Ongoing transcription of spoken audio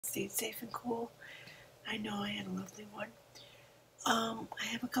Stayed safe and cool. I know I had a lovely one. I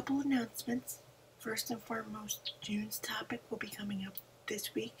have a couple announcements. First and foremost, June's topic will be coming up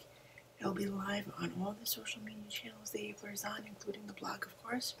this week. It'll be live on all the social media channels the Abler is on, including the blog, of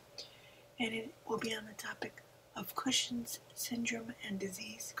course. And it will be on the topic of Cushing's syndrome and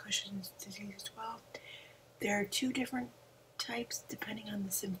disease, Cushing's disease as well. There are two different types depending on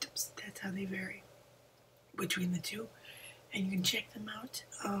the symptoms. That's how they vary between the two. And you can check them out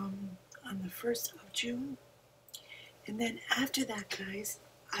on the 1st of June. And then after that, guys,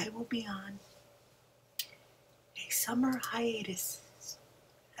 I will be on a summer hiatus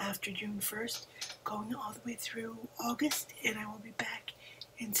after June 1st, going all the way through August, and I will be back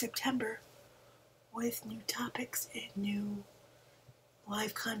in September with new topics and new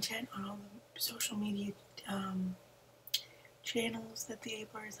live content on all the social media channels that the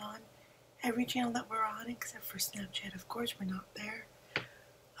Abler is on. Every channel that we're on, except for Snapchat, of course, we're not there.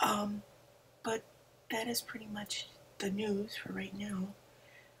 But that is pretty much the news for right now.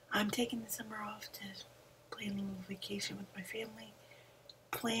 I'm taking the summer off to plan a little vacation with my family,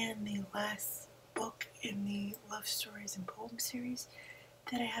 plan the last book in the Love Stories and Poems series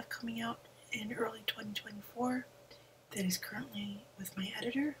that I have coming out in early 2024 that is currently with my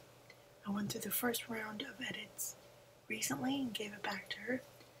editor. I went through the first round of edits recently and gave it back to her.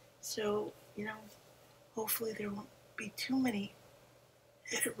 So, hopefully there won't be too many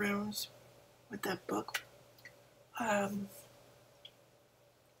edit rounds with that book.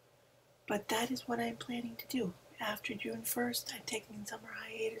 But that is what I'm planning to do. After June 1st, I'm taking summer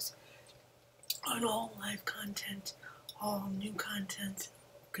hiatus on all live content, all new content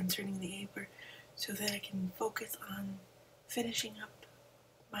concerning the Abler, so that I can focus on finishing up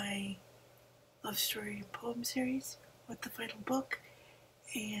my love story and poem series with the final book,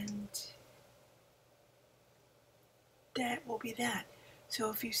 and that will be that. So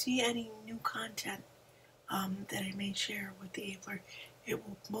if you see any new content that I may share with the Abler, it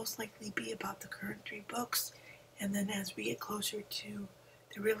will most likely be about the current 3 books, and then as we get closer to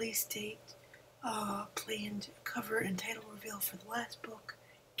the release date, planned cover and title reveal for the last book,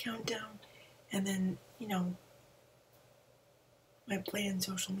 countdown, and then, my planned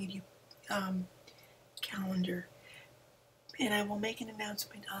social media calendar. And I will make an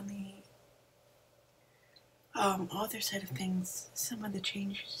announcement on the author side of things, some of the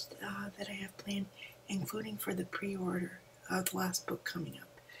changes that I have planned, including for the pre-order of the last book coming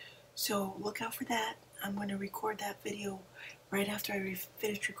up. So look out for that. I'm going to record that video right after I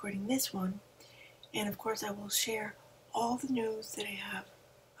finish recording this one. And of course I will share all the news that I have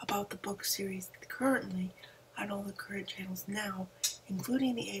about the book series currently on all the current channels now,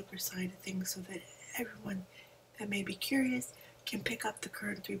 including the Abler side of things, so that everyone that may be curious can pick up the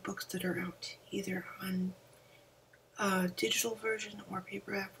current 3 books that are out, either on digital version or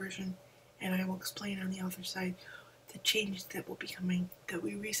paperback version, and I will explain on the other side the changes that will be coming that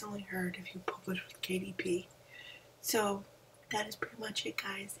we recently heard if you publish with KDP. So that is pretty much it,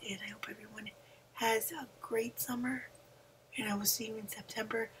 guys, and I hope everyone has a great summer, and I will see you in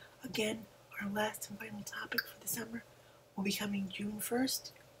September. Again, our last and final topic for the summer will be coming June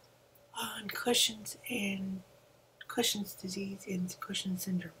 1st on Cushing's disease and Cushing's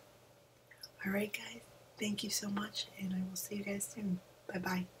syndrome. Alright, guys, thank you so much, and I will see you guys soon.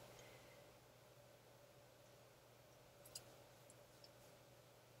 Bye-bye.